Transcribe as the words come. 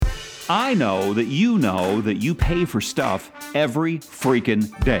I know that you pay for stuff every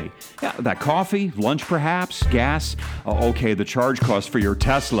freaking day. Yeah, that coffee, lunch perhaps, gas. Okay, the charge cost for your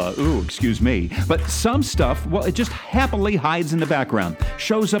Tesla. Ooh, excuse me. But some stuff, well, it just happily hides in the background.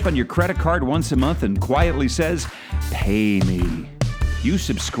 Shows up on your credit card once a month and quietly says, pay me. You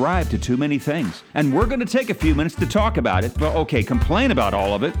subscribe to too many things. And we're going to take a few minutes to talk about it. Well, okay, complain about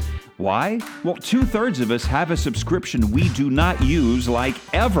all of it. Why? Well, 2/3 of us have a subscription we do not use like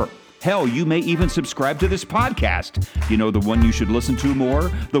ever. Hell, you may even subscribe to this podcast. You know, the one you should listen to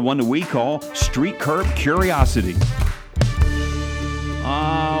more? The one that we call Street Curb Curiosity.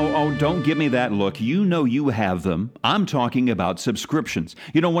 Oh, don't give me that look. You know you have them. I'm talking about subscriptions.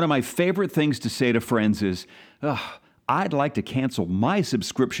 You know, one of my favorite things to say to friends is, I'd like to cancel my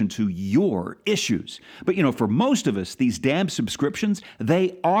subscription to your issues. But you know, for most of us, these damn subscriptions,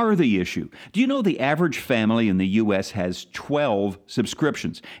 they are the issue. Do you know the average family in the U.S. has 12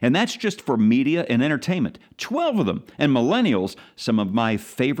 subscriptions? And that's just for media and entertainment. 12 of them. And millennials, some of my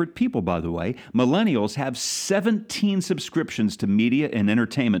favorite people, by the way, millennials have 17 subscriptions to media and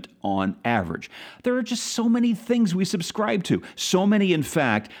entertainment on average. There are just so many things we subscribe to. So many, in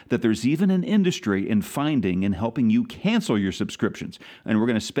fact, that there's even an industry in finding and helping you cancel your subscriptions. And we're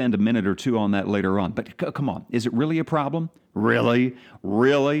going to spend a minute or two on that later on. But come on, is it really a problem? Really?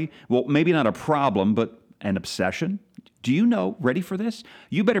 Really? Well, maybe not a problem, but an obsession? Do you know, ready for this?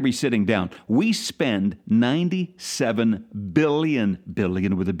 You better be sitting down. We spend $97 billion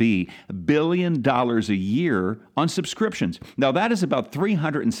with a B, billion dollars a year on subscriptions. Now that is about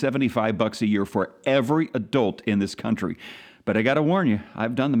 $375 a year for every adult in this country. But I got to warn you,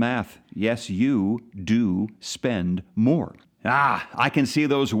 I've done the math. Yes, you do spend more. I can see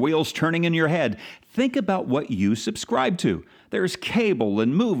those wheels turning in your head. Think about what you subscribe to. There's cable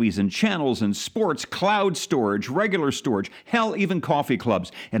and movies and channels and sports, cloud storage, regular storage, hell, even coffee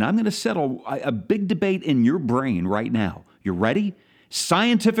clubs. And I'm going to settle a big debate in your brain right now. You ready?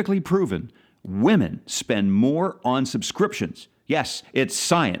 Scientifically proven, women spend more on subscriptions. Yes, it's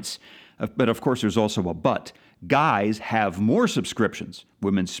science. But of course, there's also a but. Guys have more subscriptions.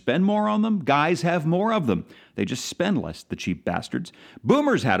 Women spend more on them. Guys have more of them. They just spend less, the cheap bastards.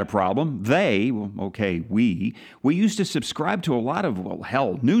 Boomers had a problem. We used to subscribe to a lot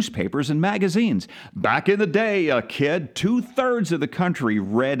of, newspapers and magazines. Back in the day, kid, 2/3 of the country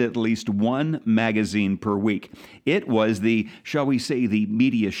read at least one magazine per week. It was the, shall we say, the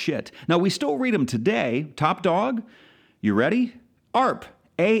media shit. Now, we still read them today. Top dog? You ready? AARP.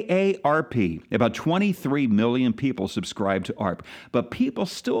 AARP. About 23 million people subscribe to AARP. But people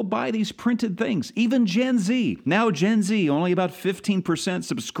still buy these printed things. Even Gen Z. Now Gen Z, only about 15%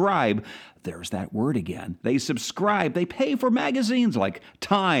 subscribe. There's that word again. They subscribe. They pay for magazines like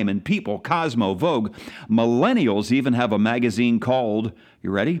Time and People, Cosmo, Vogue. Millennials even have a magazine called,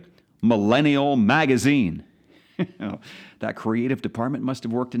 you ready? Millennial Magazine. That creative department must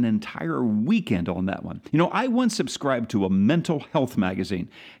have worked an entire weekend on that one. You know, I once subscribed to a mental health magazine.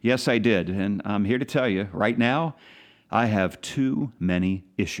 Yes, I did. And I'm here to tell you, right now, I have too many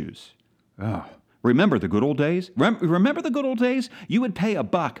issues. Remember the good old days? Remember the good old days? You would pay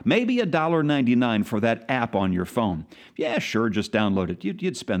 $1, maybe $1.99 for that app on your phone. Yeah, sure, just download it.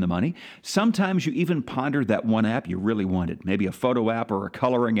 You'd spend the money. Sometimes you even pondered that one app you really wanted, maybe a photo app or a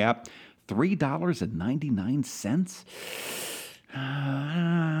coloring app. $3.99?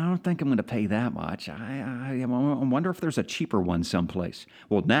 I don't think I'm going to pay that much. I wonder if there's a cheaper one someplace.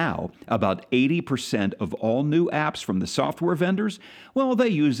 Well, now, about 80% of all new apps from the software vendors, well, they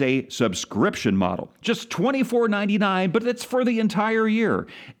use a subscription model. Just $24.99, but it's for the entire year.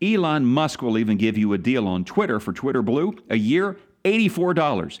 Elon Musk will even give you a deal on Twitter for Twitter Blue, a year,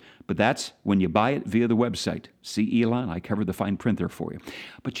 $84. But that's when you buy it via the website. See, Elon, I covered the fine print there for you.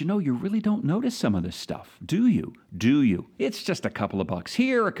 But you know, you really don't notice some of this stuff, do you? Do you? It's just a couple of bucks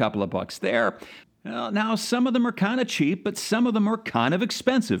here, a couple of bucks there. Well, now, some of them are kind of cheap, but some of them are kind of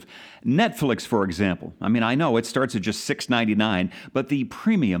expensive. Netflix, for example. I mean, I know it starts at just $6.99, but the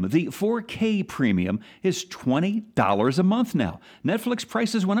premium, the 4K premium, is $20 a month now. Netflix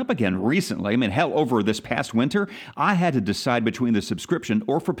prices went up again recently. I mean, hell, over this past winter, I had to decide between the subscription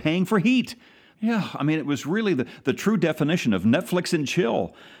or for paying for heat. Yeah, I mean, it was really the true definition of Netflix and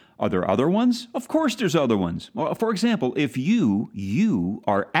chill. Are there other ones? Of course there's other ones. Well, for example, if you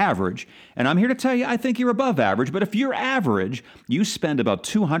are average, and I'm here to tell you I think you're above average, but if you're average, you spend about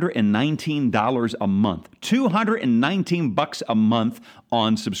 $219 a month. $219 a month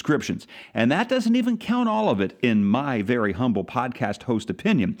on subscriptions. And that doesn't even count all of it in my very humble podcast host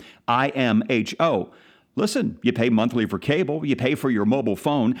opinion, IMHO. Listen, you pay monthly for cable, you pay for your mobile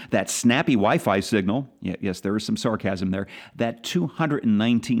phone, that snappy Wi-Fi signal. Yes, there is some sarcasm there. That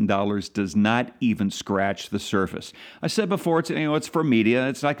 $219 does not even scratch the surface. I said before, it's for media.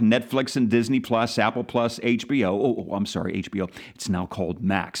 It's like Netflix and Disney Plus, Apple Plus, HBO. I'm sorry, HBO. It's now called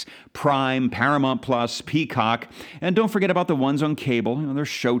Max. Prime, Paramount Plus, Peacock. And don't forget about the ones on cable. There's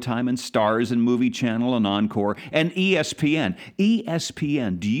Showtime and Stars and Movie Channel and Encore and ESPN.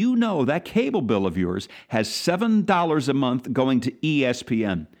 ESPN. Do you know that cable bill of yours has $7 a month going to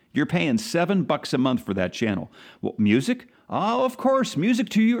ESPN? You're paying $7 a month for that channel. Well, music? Oh, of course, music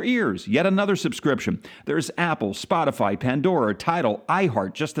to your ears. Yet another subscription. There's Apple, Spotify, Pandora, Tidal,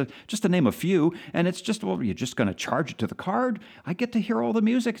 iHeart, just to name a few. And it's just, well, you're just going to charge it to the card? I get to hear all the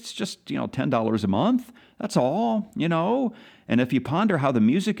music. It's just, $10 a month. That's all, And if you ponder how the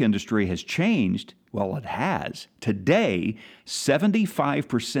music industry has changed, well, it has. Today,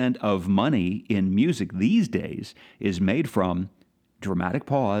 75% of money in music these days is made from, dramatic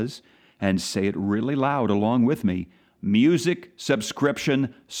pause, and say it really loud along with me, music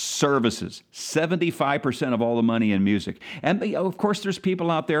subscription services. 75% of all the money in music. And of course, there's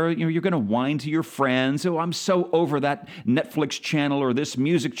people out there, you're going to whine to your friends, oh, I'm so over that Netflix channel or this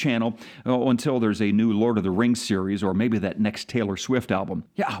music channel, until there's a new Lord of the Rings series or maybe that next Taylor Swift album.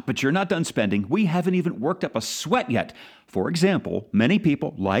 Yeah, but you're not done spending. We haven't even worked up a sweat yet. For example, many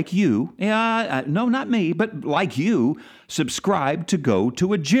people like you, no, not me, but like you, subscribe to go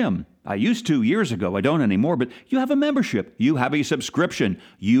to a gym. I used to years ago. I don't anymore, but you have a membership. You have a subscription.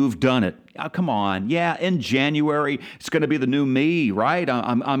 You've done it. Oh, come on. Yeah, in January, it's going to be the new me, right?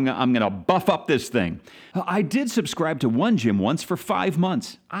 I'm going to buff up this thing. I did subscribe to one gym once for 5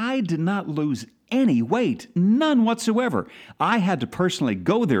 months. I did not lose any weight, none whatsoever. I had to personally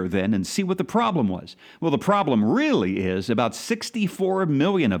go there then and see what the problem was. Well, the problem really is about 64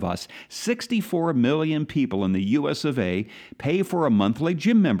 million of us, 64 million people in the US of A, pay for a monthly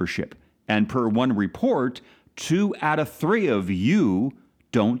gym membership. And per one report, 2 out of 3 of you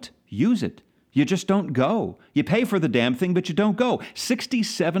don't use it. You just don't go. You pay for the damn thing, but you don't go.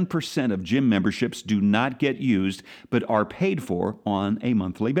 67% of gym memberships do not get used, but are paid for on a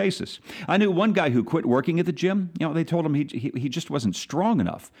monthly basis. I knew one guy who quit working at the gym. They told him he just wasn't strong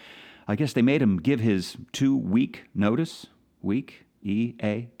enough. I guess they made him give his 2-week notice. Week?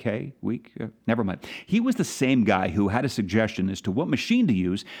 E-A-K, week? Never mind. He was the same guy who had a suggestion as to what machine to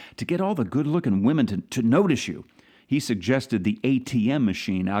use to get all the good-looking women to notice you. He suggested the ATM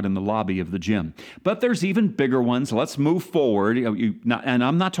machine out in the lobby of the gym. But there's even bigger ones. Let's move forward. And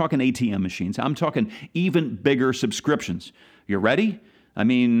I'm not talking ATM machines. I'm talking even bigger subscriptions. You ready?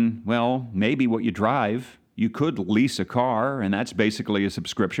 Maybe what you drive. You could lease a car, and that's basically a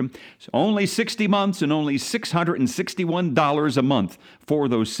subscription. It's only 60 months and only $661 a month for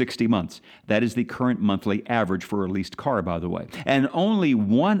those 60 months. That is the current monthly average for a leased car, by the way. And only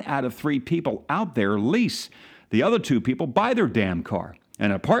 1 out of 3 people out there lease. The other 2 people buy their damn car.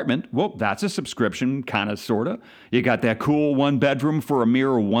 An apartment, well, that's a subscription, kind of, sort of. You got that cool 1-bedroom for a mere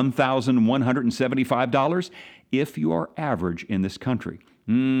 $1,175 if you are average in this country.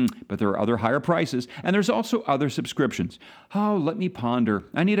 But there are other higher prices, and there's also other subscriptions. Oh, let me ponder.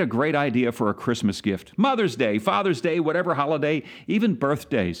 I need a great idea for a Christmas gift. Mother's Day, Father's Day, whatever holiday, even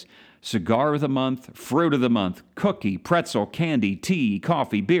birthdays. Cigar of the month, fruit of the month, cookie, pretzel, candy, tea,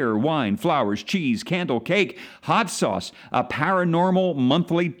 coffee, beer, wine, flowers, cheese, candle, cake, hot sauce, a paranormal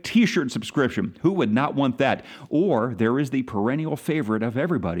monthly t-shirt subscription. Who would not want that? Or there is the perennial favorite of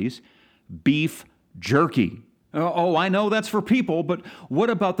everybody's, beef jerky. Oh, I know that's for people, but what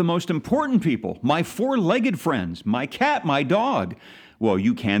about the most important people? My 4-legged friends, my cat, my dog. Well,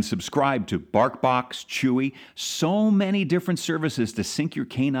 you can subscribe to BarkBox, Chewy, so many different services to sink your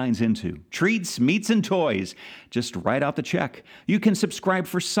canines into. Treats, meats, and toys. Just write out the check. You can subscribe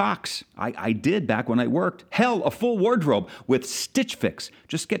for socks. I did back when I worked. Hell, a full wardrobe with Stitch Fix.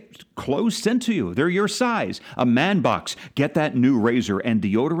 Just get clothes sent to you. They're your size. A man box. Get that new razor and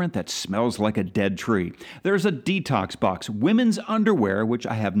deodorant that smells like a dead tree. There's a detox box. Women's underwear, which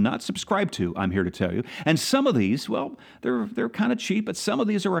I have not subscribed to, I'm here to tell you. And some of these, well, they're kind of cheap, but some of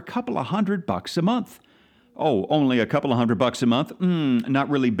these are a couple of $100 a month. Oh, only a couple of $100 a month? Not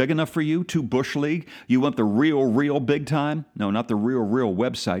really big enough for you? Too Bush League? You want the real big time? No, not the real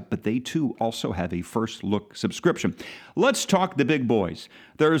website, but they too also have a first look subscription. Let's talk the big boys.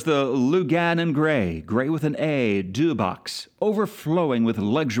 There's the Lugan & Gray with an A, Dubox, overflowing with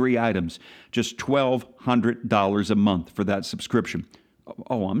luxury items. Just $1,200 a month for that subscription.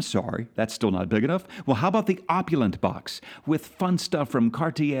 Oh, I'm sorry. That's still not big enough? Well, how about the opulent box with fun stuff from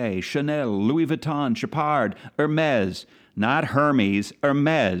Cartier, Chanel, Louis Vuitton, Chopard, Hermes? Not Hermes,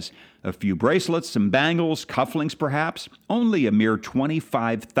 Hermes. A few bracelets, some bangles, cufflinks perhaps. Only a mere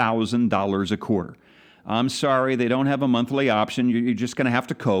 $25,000 a quarter. I'm sorry, they don't have a monthly option. You're just going to have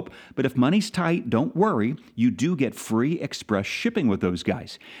to cope. But if money's tight, don't worry. You do get free express shipping with those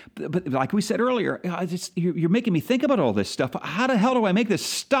guys. But like we said earlier, you're making me think about all this stuff. How the hell do I make this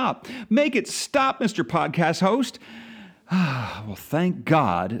stop? Make it stop, Mr. Podcast Host. Well, thank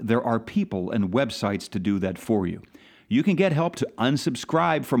God there are people and websites to do that for you. You can get help to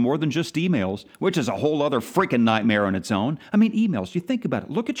unsubscribe from more than just emails, which is a whole other freaking nightmare on its own. I mean, emails, you think about it.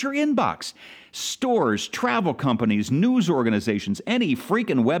 Look at your inbox. Stores, travel companies, news organizations, any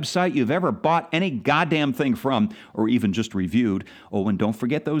freaking website you've ever bought any goddamn thing from, or even just reviewed. Oh, and don't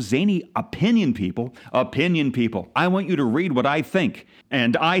forget those zany opinion people. Opinion people. I want you to read what I think.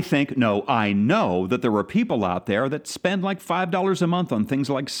 And I know that there are people out there that spend like $5 a month on things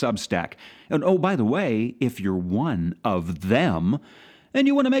like Substack. And oh, by the way, if you're one of them, and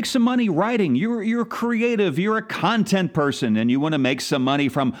you want to make some money writing, you're creative, you're a content person, and you want to make some money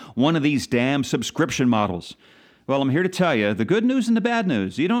from one of these damn subscription models. Well, I'm here to tell you the good news and the bad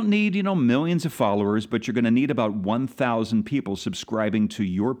news. You don't need, millions of followers, but you're going to need about 1,000 people subscribing to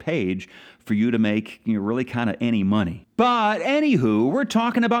your page for you to make really kind of any money. But anywho, we're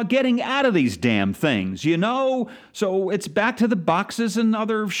talking about getting out of these damn things, So it's back to the boxes and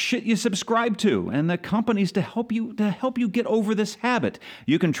other shit you subscribe to, and the companies to help you get over this habit.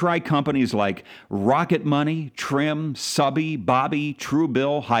 You can try companies like Rocket Money, Trim, Subby, Bobby,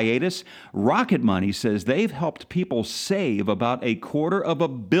 Truebill, Hiatus. Rocket Money says they've helped people save about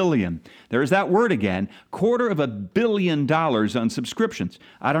 $250 million. There's that word again, $250 million on subscriptions.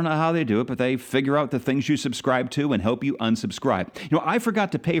 I don't know how they do it, but they figure out the things you subscribe to and help you unsubscribe. I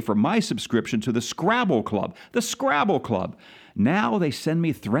forgot to pay for my subscription to the Scrabble Club. The Scrabble Club. Now they send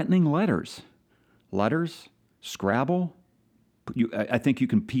me threatening letters. Letters? Scrabble? I think you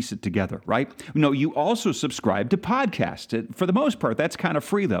can piece it together, right? No, you also subscribe to podcasts. For the most part, that's kind of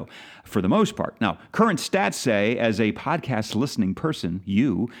free, though. For the most part. Now, current stats say, as a podcast listening person,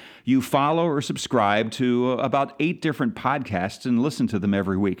 you follow or subscribe to about 8 different podcasts and listen to them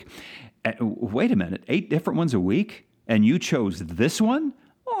every week. Wait a minute, 8 different ones a week? And you chose this one?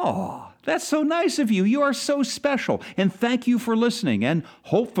 Oh, that's so nice of you. You are so special. And thank you for listening and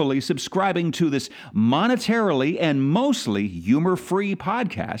hopefully subscribing to this monetarily and mostly humor-free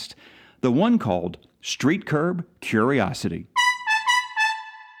podcast, the one called Street Curb Curiosity.